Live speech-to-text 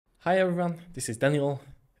Hi everyone, this is Daniel,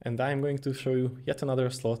 and I'm going to show you yet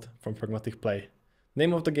another slot from Pragmatic Play.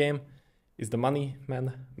 Name of the game is the Money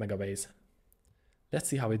Men Megaways. Let's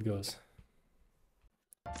see how it goes.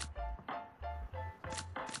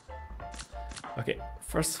 Okay,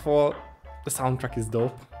 first of all, the soundtrack is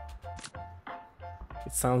dope.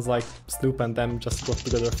 It sounds like Snoop and them just got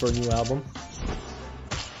together for a new album.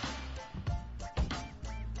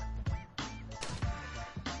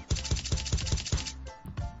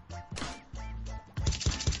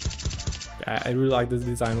 I really like the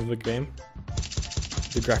design of the game,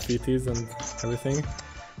 the graffitis and everything.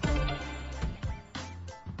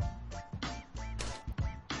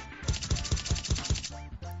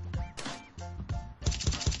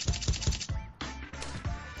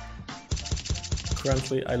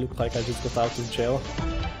 Currently I look like I just got out of jail,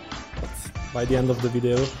 but by the end of the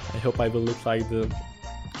video I hope I will look like the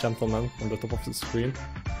gentleman on the top of the screen.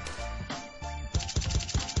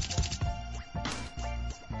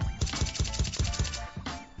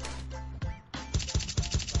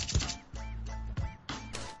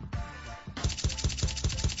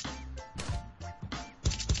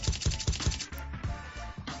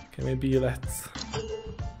 Okay, maybe let's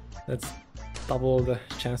double the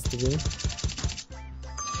chance to win.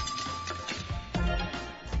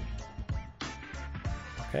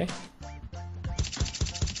 Okay.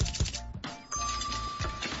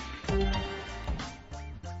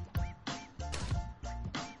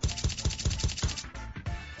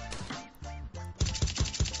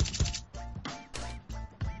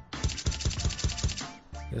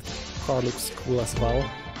 The car looks cool as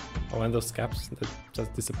well. Oh, and those caps that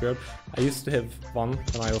just disappeared. I used to have one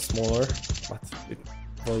when I was smaller, but it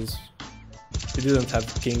didn't have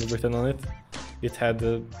King written on it. It had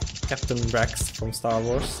Captain Rex from Star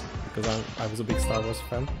Wars, because I was a big Star Wars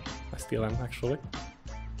fan. I still am, actually.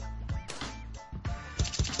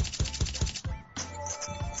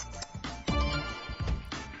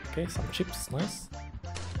 Okay, some chips, nice.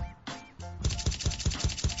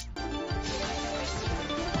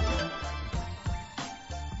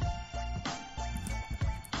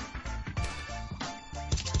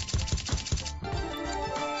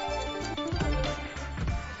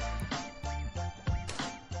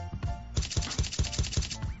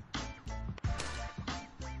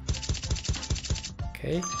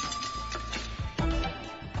 Okay.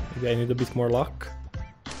 Maybe I need a bit more luck.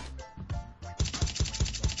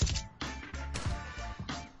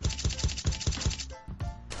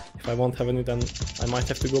 If I won't have any, then I might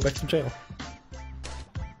have to go back to jail.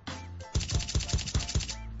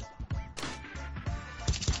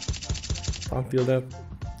 Until then,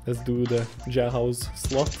 let's do the jailhouse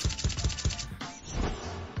slot.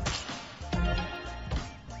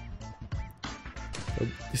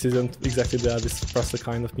 This isn't exactly the Elvis Presley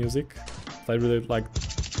kind of music, but I really like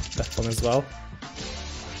that one as well.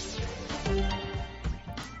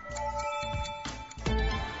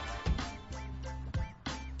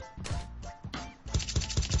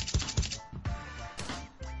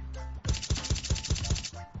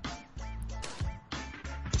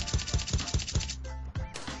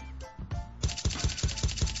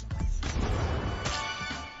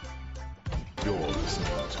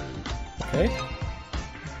 Okay.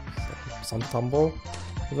 Some tumble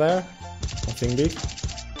there, nothing big.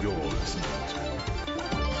 You're listening to.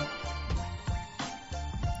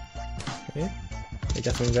 Okay, we're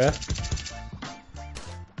getting there.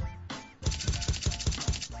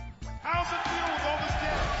 How's it feel with all this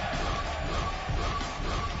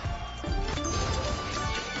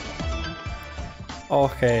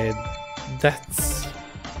gas? Okay,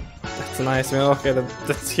 that's a nice one. Okay,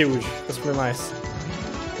 that's huge. That's pretty nice.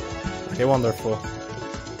 Okay, wonderful.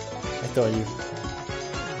 I tell you,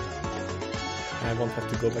 I won't have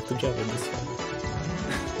to go back to jail in this one.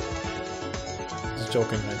 Just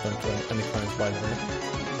joking, I don't run any crimes by the way.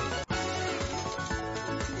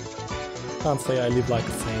 Can't say I live like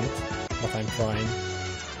a saint, but I'm trying.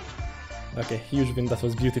 Okay, huge win, that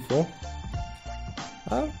was beautiful.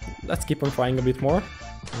 Let's keep on trying a bit more,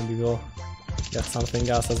 and we will get something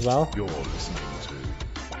else as well. You're listening to.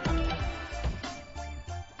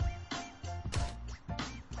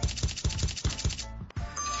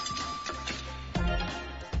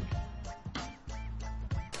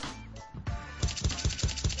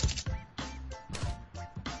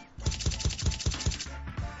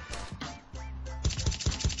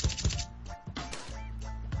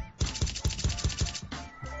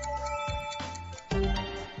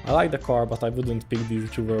 I like the car, but I wouldn't pick these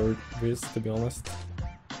jewelries, to be honest.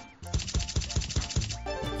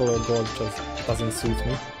 The color gold just doesn't suit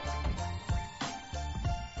me.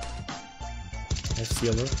 I have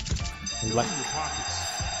silver and black.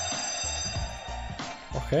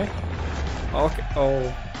 Okay. Okay.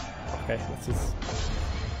 Oh. Okay. That's just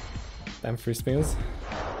damn free spins.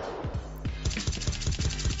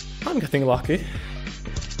 I'm getting lucky.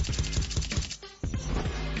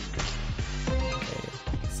 Okay.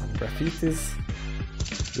 Some graffitis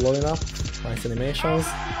blowing up. Nice animations.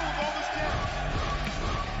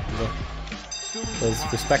 Those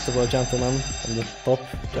respectable gentlemen on the top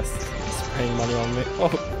just spraying money on me.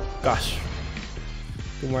 Oh gosh.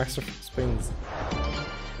 2 more extra spins.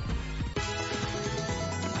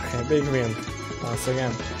 Okay, big win. Once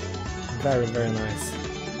again. Very, very nice.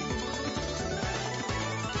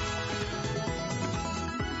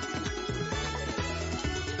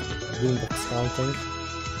 Boombox counting.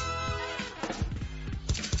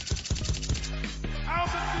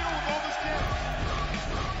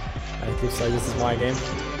 It looks like this is my game.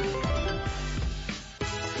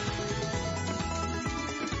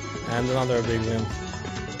 And another big win.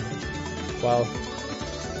 Well,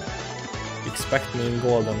 expect me in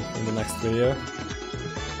golden in the next video.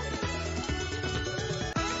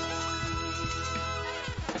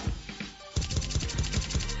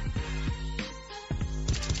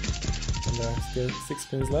 And there are still 6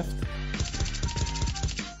 spins left.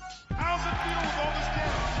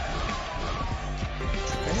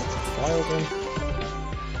 Okay, it's wide open.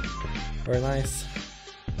 Very nice.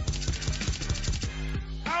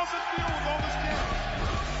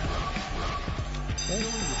 Okay.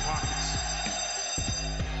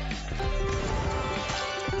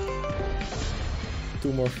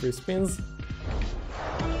 2 more free spins.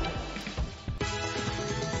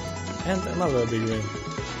 And another big win.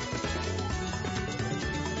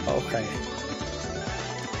 Okay.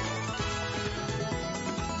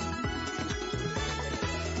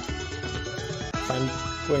 If I'm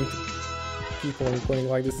going to keep on going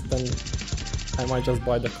like this, then I might just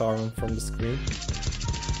buy the car from the screen.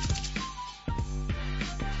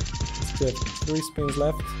 Still have 3 spins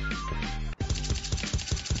left.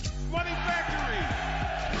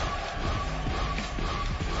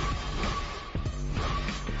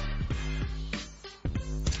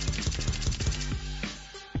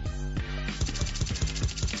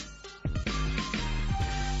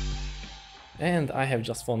 And I have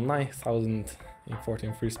just won 9,000 in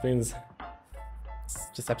 14 free spins. It's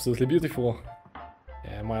just absolutely beautiful.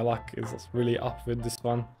 Yeah, my luck is really up with this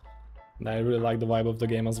one. And I really like the vibe of the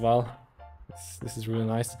game as well. This is really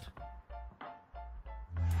nice.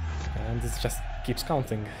 And this just keeps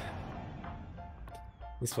counting.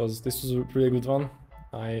 This was a really good one.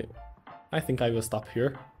 I think I will stop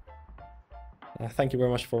here. Thank you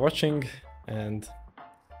very much for watching, and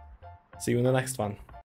see you in the next one.